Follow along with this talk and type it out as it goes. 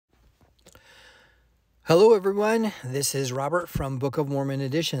Hello everyone, this is Robert from Book of Mormon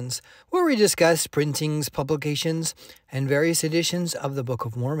Editions, where we discuss printings, publications, and various editions of the Book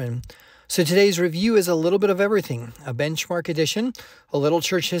of Mormon. So today's review is a little bit of everything, a benchmark edition, a little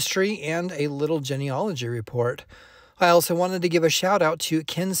church history, and a little genealogy report. I also wanted to give a shout out to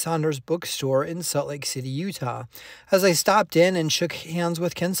Ken Saunders Bookstore in Salt Lake City, Utah, as I stopped in and shook hands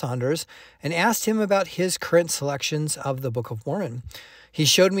with Ken Saunders and asked him about his current selections of the Book of Mormon. He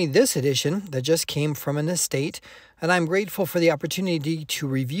showed me this edition that just came from an estate, and I'm grateful for the opportunity to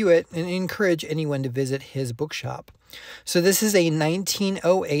review it and encourage anyone to visit his bookshop. So this is a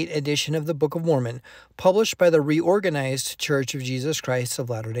 1908 edition of the Book of Mormon, published by the Reorganized Church of Jesus Christ of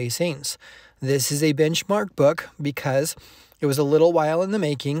Latter-day Saints. This is a benchmark book because it was a little while in the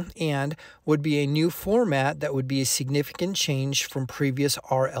making and would be a new format that would be a significant change from previous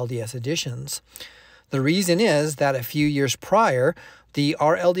RLDS editions. The reason is that a few years prior, the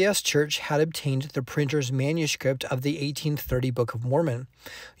RLDS Church had obtained the Printers Manuscript of the 1830 Book of Mormon.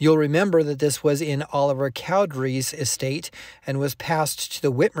 You'll remember that this was in Oliver Cowdery's estate and was passed to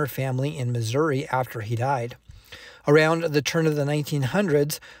the Whitmer family in Missouri after he died. Around the turn of the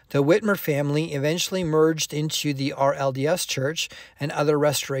 1900s, the Whitmer family eventually merged into the RLDS Church and other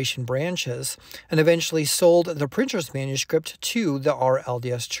restoration branches, and eventually sold the Printers Manuscript to the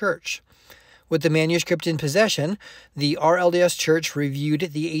RLDS Church. With the manuscript in possession, the RLDS Church reviewed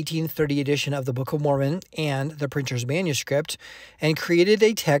the 1830 edition of the Book of Mormon and the Printer's Manuscript and created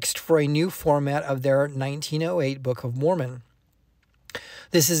a text for a new format of their 1908 Book of Mormon.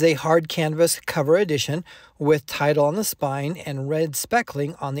 This is a hard canvas cover edition with title on the spine and red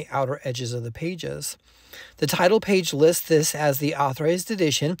speckling on the outer edges of the pages. The title page lists this as the authorized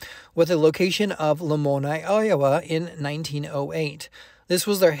edition with a location of Lamoni, Iowa in 1908. This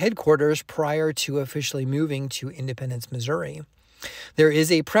was their headquarters prior to officially moving to Independence, Missouri. There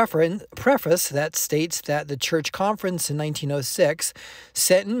is a preface that states that the church conference in 1906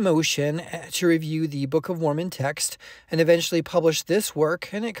 set in motion to review the Book of Mormon text and eventually published this work,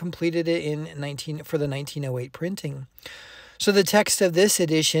 and it completed it for the 1908 printing. So the text of this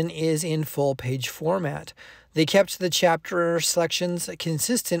edition is in full page format. They kept the chapter selections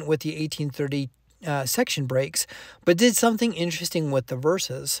consistent with the 1830 section breaks, but did something interesting with the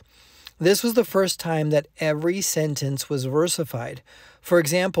verses. This was the first time that every sentence was versified. For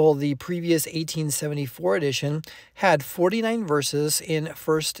example, the previous 1874 edition had 49 verses in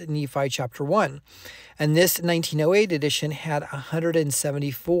 1 Nephi chapter 1, and this 1908 edition had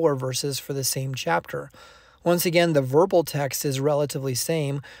 174 verses for the same chapter. Once again, the verbal text is relatively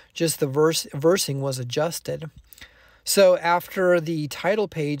same, just the versing was adjusted. So after the title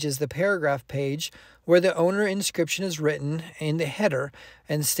page is the paragraph page where the owner inscription is written in the header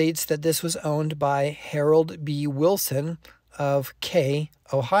and states that this was owned by Harold B. Wilson of Kay,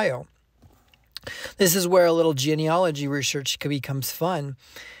 Ohio. This is where a little genealogy research becomes fun.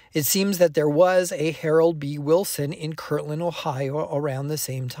 It seems that there was a Harold B. Wilson in Kirtland, Ohio around the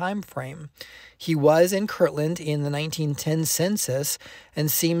same time frame. He was in Kirtland in the 1910 census,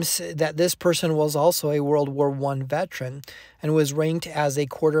 and seems that this person was also a World War I veteran and was ranked as a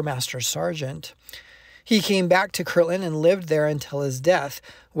quartermaster sergeant. He came back to Kirtland and lived there until his death,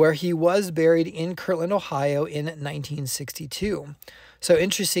 where he was buried in Kirtland, Ohio in 1962. So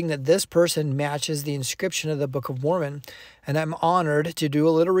interesting that this person matches the inscription of the Book of Mormon, and I'm honored to do a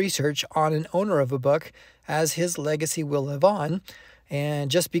little research on an owner of a book, as his legacy will live on,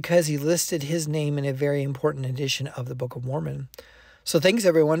 and just because he listed his name in a very important edition of the Book of Mormon. So thanks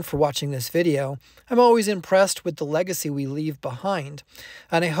everyone for watching this video. I'm always impressed with the legacy we leave behind,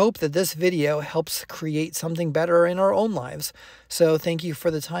 and I hope that this video helps create something better in our own lives. So thank you for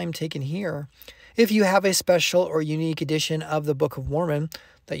the time taken here. If you have a special or unique edition of the Book of Mormon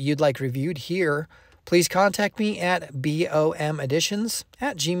that you'd like reviewed here, please contact me at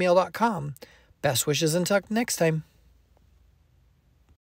bomeditions@gmail.com. Best wishes until next time.